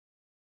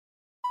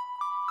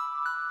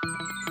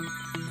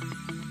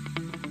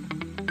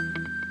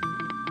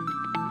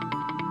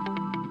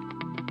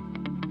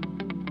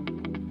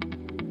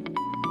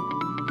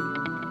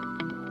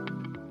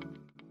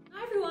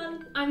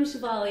I'm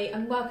Shivali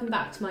and welcome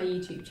back to my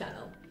YouTube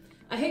channel.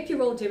 I hope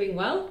you're all doing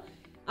well.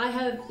 I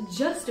have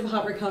just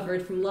about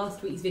recovered from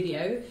last week's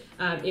video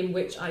in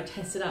which I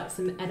tested out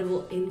some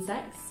edible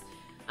insects.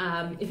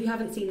 If you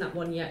haven't seen that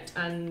one yet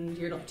and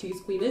you're not too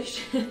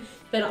squeamish,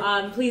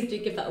 then please do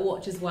give that a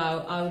watch as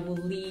well. I will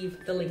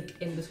leave the link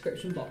in the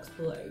description box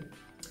below.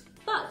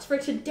 But for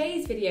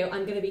today's video,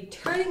 I'm going to be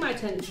turning my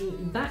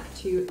attention back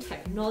to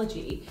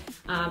technology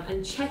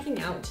and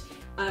checking out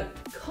a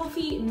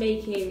coffee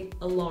making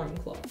alarm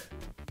clock.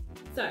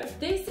 So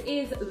this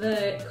is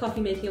the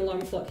coffee making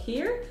alarm clock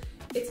here.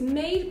 It's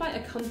made by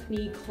a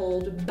company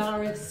called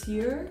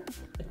Barisieur.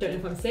 I don't know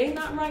if I'm saying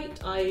that right.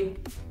 I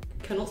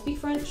cannot speak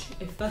French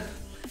if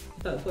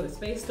that's what it's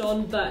based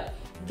on, but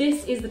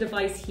this is the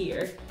device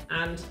here,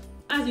 and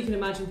as you can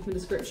imagine from the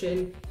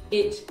description,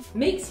 it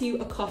makes you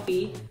a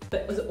coffee,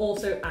 but it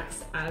also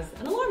acts as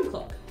an alarm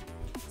clock.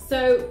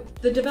 So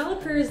the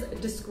developers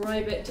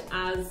describe it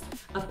as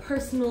a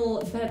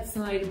personal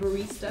bedside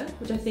barista,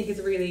 which I think is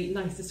a really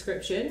nice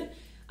description.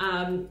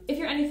 If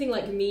you're anything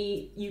like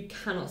me, you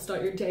cannot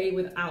start your day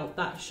without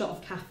that shot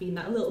of caffeine,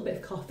 that little bit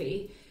of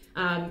coffee.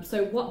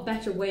 So what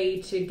better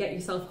way to get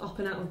yourself up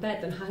and out of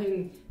bed than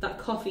having that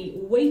coffee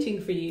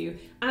waiting for you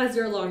as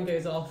your alarm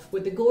goes off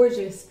with the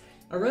gorgeous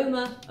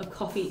aroma of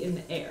coffee in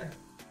the air.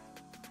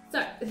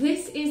 So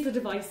this is the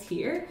device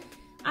here.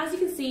 As you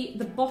can see,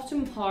 the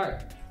bottom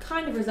part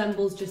kind of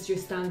resembles just your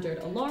standard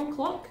alarm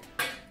clock,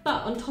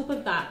 but on top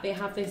of that they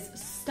have this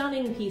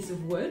stunning piece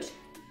of wood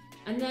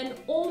and then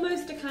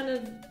almost a kind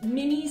of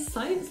mini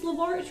science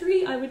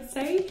laboratory, I would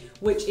say,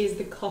 which is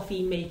the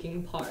coffee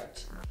making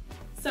part.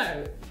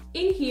 So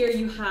in here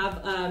you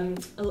have a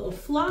little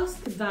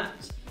flask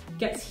that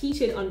gets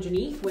heated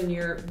underneath when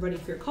you're ready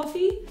for your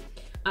coffee,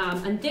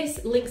 and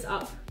this links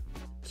up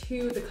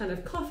to the kind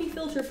of coffee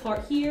filter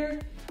part here,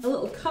 a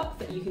little cup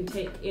that you can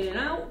take in and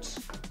out,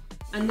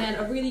 and then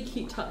a really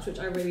cute touch which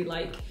I really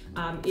like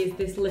is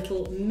this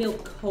little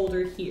milk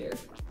holder here.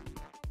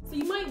 So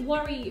you might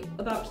worry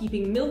about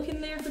keeping milk in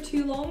there for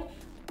too long,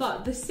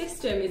 but the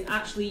system is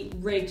actually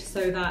rigged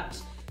so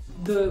that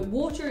the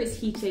water is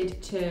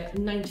heated to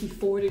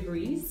 94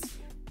 degrees,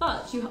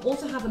 but you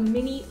also have a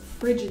mini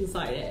fridge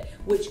inside it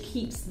which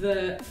keeps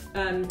the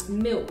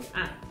milk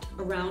at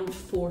around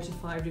 4 to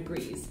 5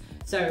 degrees.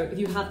 So if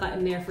you have that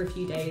in there for a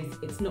few days,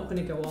 it's not going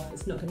to go off,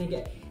 it's not going to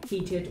get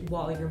heated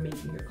while you're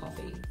making your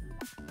coffee.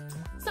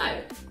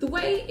 So the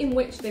way in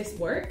which this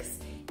works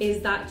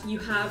is that you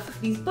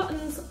have these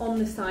buttons on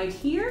the side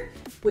here,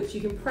 which you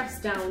can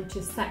press down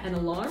to set an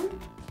alarm.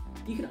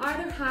 You can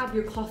either have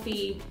your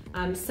coffee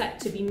set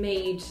to be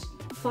made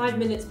 5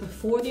 minutes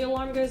before the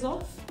alarm goes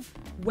off,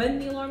 when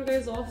the alarm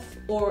goes off,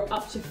 or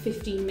up to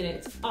 15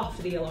 minutes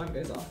after the alarm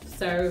goes off.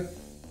 So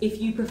if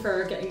you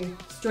prefer getting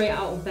straight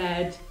out of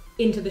bed,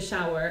 into the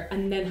shower,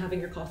 and then having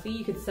your coffee,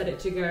 you could set it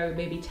to go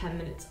maybe 10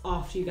 minutes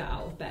after you get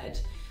out of bed.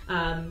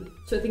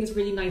 So I think it's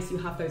really nice you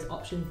have those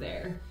options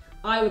there.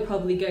 I would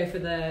probably go for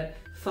the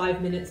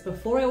 5 minutes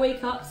before I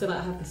wake up so that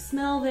I have the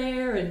smell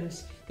there and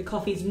the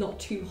coffee's not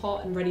too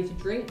hot and ready to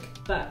drink,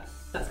 but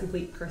that's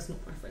complete personal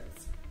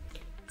preference.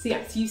 So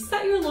yeah, so you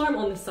set your alarm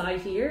on the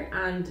side here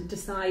and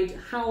decide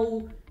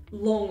how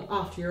long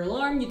after your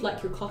alarm you'd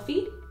like your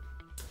coffee.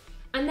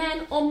 And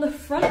then on the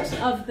front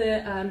of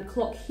the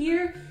clock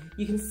here,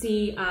 you can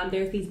see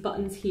there's these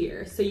buttons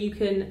here. So you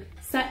can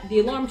set the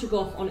alarm to go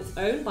off on its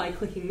own by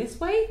clicking this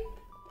way.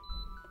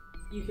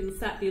 You can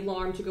set the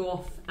alarm to go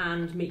off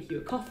and make you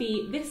a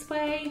coffee this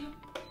way.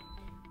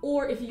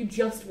 Or if you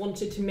just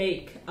wanted to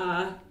make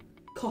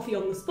coffee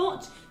on the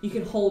spot, you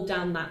can hold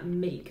down that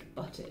make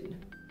button.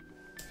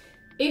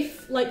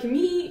 If, like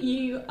me,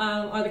 you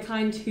are the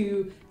kind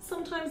who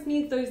sometimes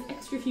needs those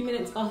extra few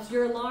minutes after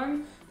your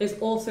alarm, there's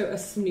also a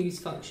snooze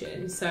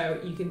function.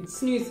 So you can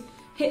snooze,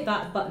 hit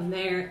that button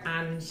there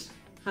and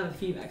have a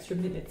few extra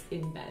minutes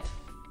in bed.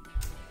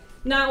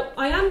 Now,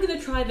 I am going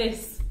to try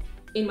this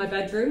in my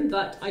bedroom,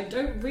 but I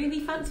don't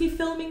really fancy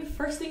filming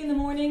first thing in the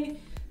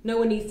morning. No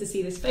one needs to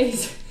see this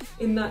face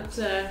in that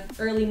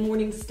early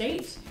morning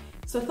state.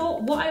 So I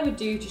thought what I would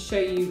do to show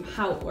you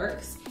how it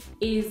works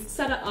is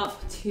set it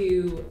up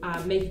to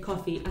make a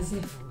coffee as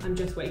if I'm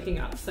just waking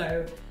up.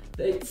 So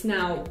it's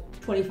now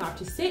 25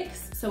 to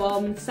 6, so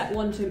I'll set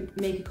one to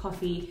make a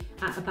coffee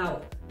at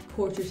about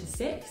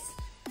 5:45.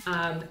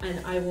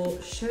 And I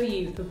will show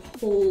you the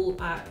whole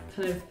kind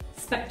of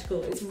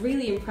spectacle. It's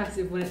really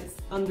impressive when it's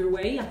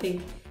underway. I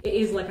think it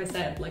is, like I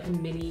said, like a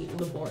mini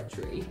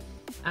laboratory.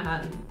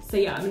 So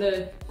yeah, I'm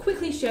gonna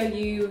quickly show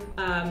you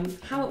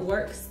how it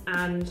works,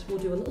 and we'll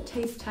do a little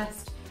taste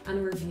test and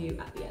a review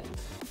at the end.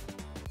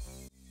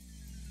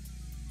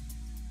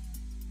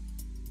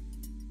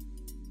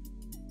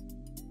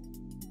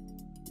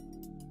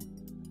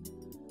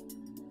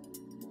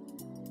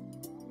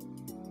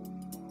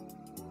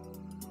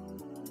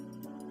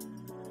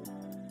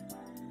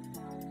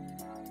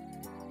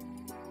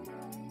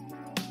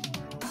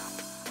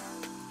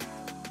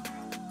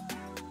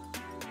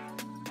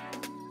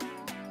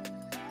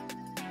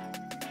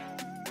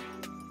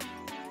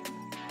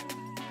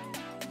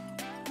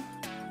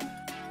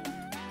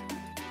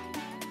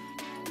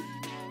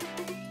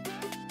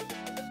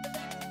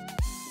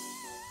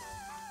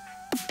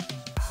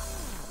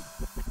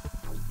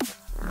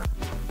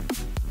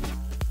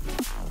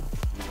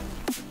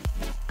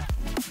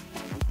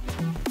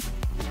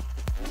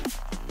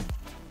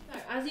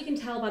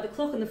 tell by the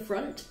clock on the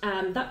front,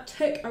 that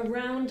took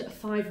around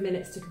 5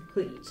 minutes to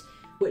complete,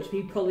 which would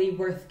be probably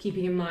worth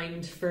keeping in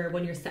mind for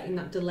when you're setting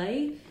that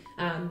delay.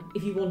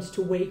 If you wanted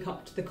to wake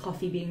up to the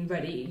coffee being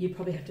ready, you'd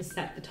probably have to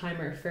set the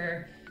timer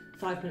for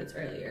 5 minutes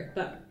earlier,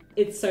 but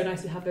it's so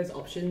nice to have those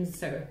options,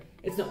 so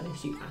it's not an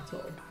issue at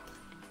all.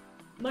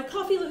 My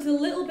coffee looks a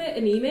little bit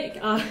anemic.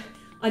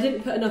 I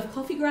didn't put enough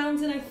coffee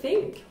grounds in, I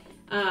think,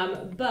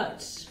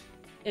 but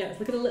yeah,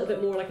 it's looking a little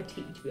bit more like a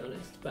tea, to be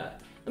honest,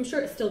 but I'm sure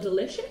it's still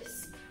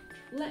delicious.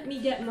 Let me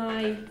get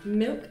my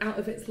milk out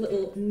of its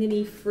little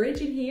mini fridge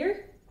in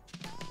here.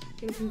 I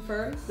can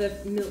confirm the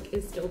milk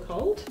is still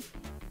cold.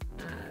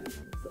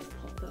 So let's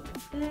pop that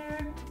up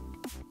there.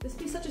 This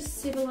would be such a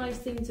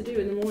civilized thing to do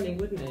in the morning,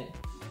 wouldn't it?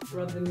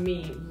 Rather than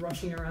me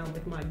rushing around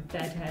with my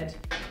bedhead,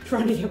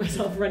 trying to get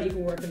myself ready for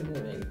work in the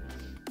morning.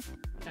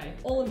 Okay,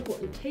 all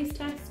important taste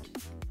test.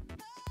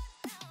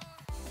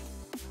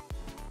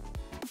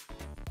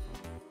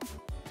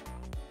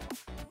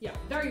 Yeah,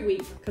 very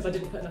weak because I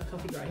didn't put enough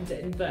coffee grinds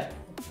in, but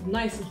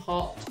nice and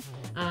hot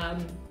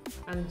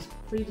and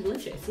pretty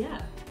delicious,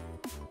 yeah.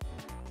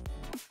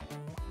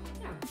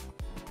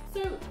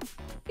 So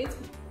it's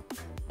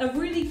a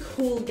really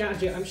cool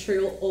gadget, I'm sure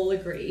you'll all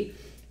agree,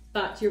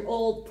 but you're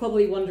all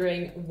probably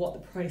wondering what the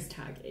price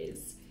tag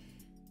is.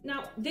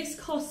 Now, this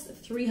costs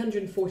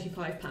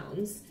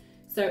 £345,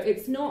 so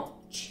it's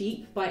not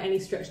cheap by any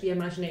stretch of the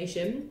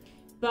imagination,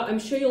 but I'm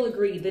sure you'll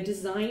agree the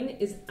design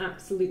is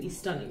absolutely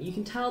stunning. You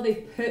can tell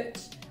they've put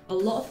a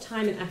lot of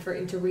time and effort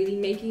into really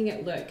making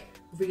it look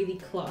really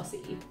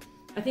classy.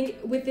 I think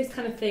with this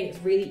kind of thing, it's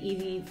really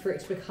easy for it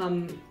to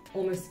become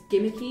almost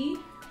gimmicky,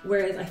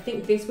 whereas I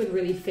think this would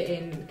really fit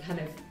in kind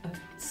of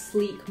a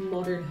sleek,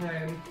 modern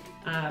home.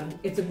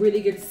 It's a really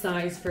good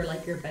size for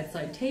like your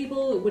bedside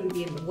table, it wouldn't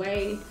be in the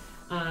way.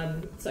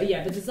 So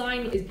yeah, the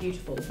design is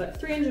beautiful, but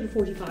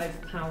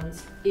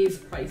 £345 is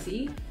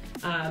pricey.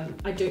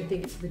 I don't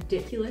think it's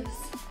ridiculous,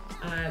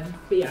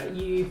 but yeah,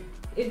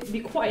 it'd be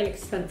quite an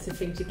expensive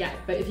thing to get,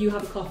 but if you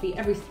have a coffee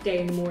every day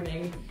in the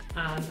morning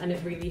and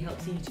it really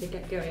helps you to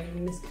get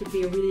going, this could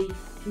be a really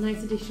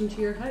nice addition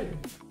to your home.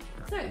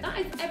 So that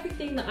is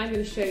everything that I'm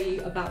going to show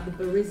you about the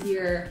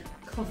Barisieur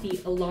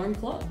coffee alarm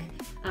clock.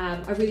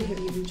 I really hope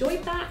you've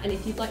enjoyed that, and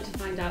if you'd like to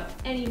find out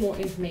any more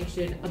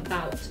information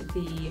about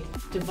the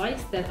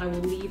device, then I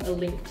will leave a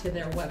link to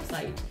their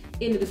website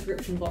in the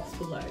description box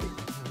below.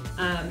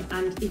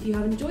 And if you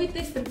have enjoyed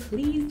this, then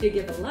please do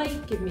give a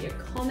like, give me a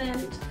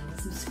comment,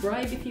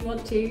 subscribe if you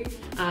want to.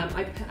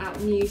 I put out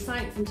new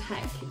science and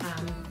tech,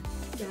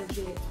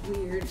 gadgets,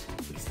 weird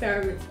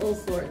experiments, all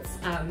sorts,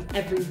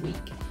 every week.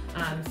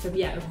 So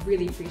yeah, I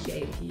really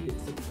appreciate it if you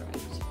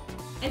subscribed.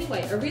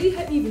 Anyway, I really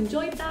hope you've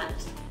enjoyed that,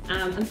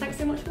 and thanks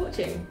so much for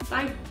watching.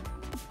 Bye!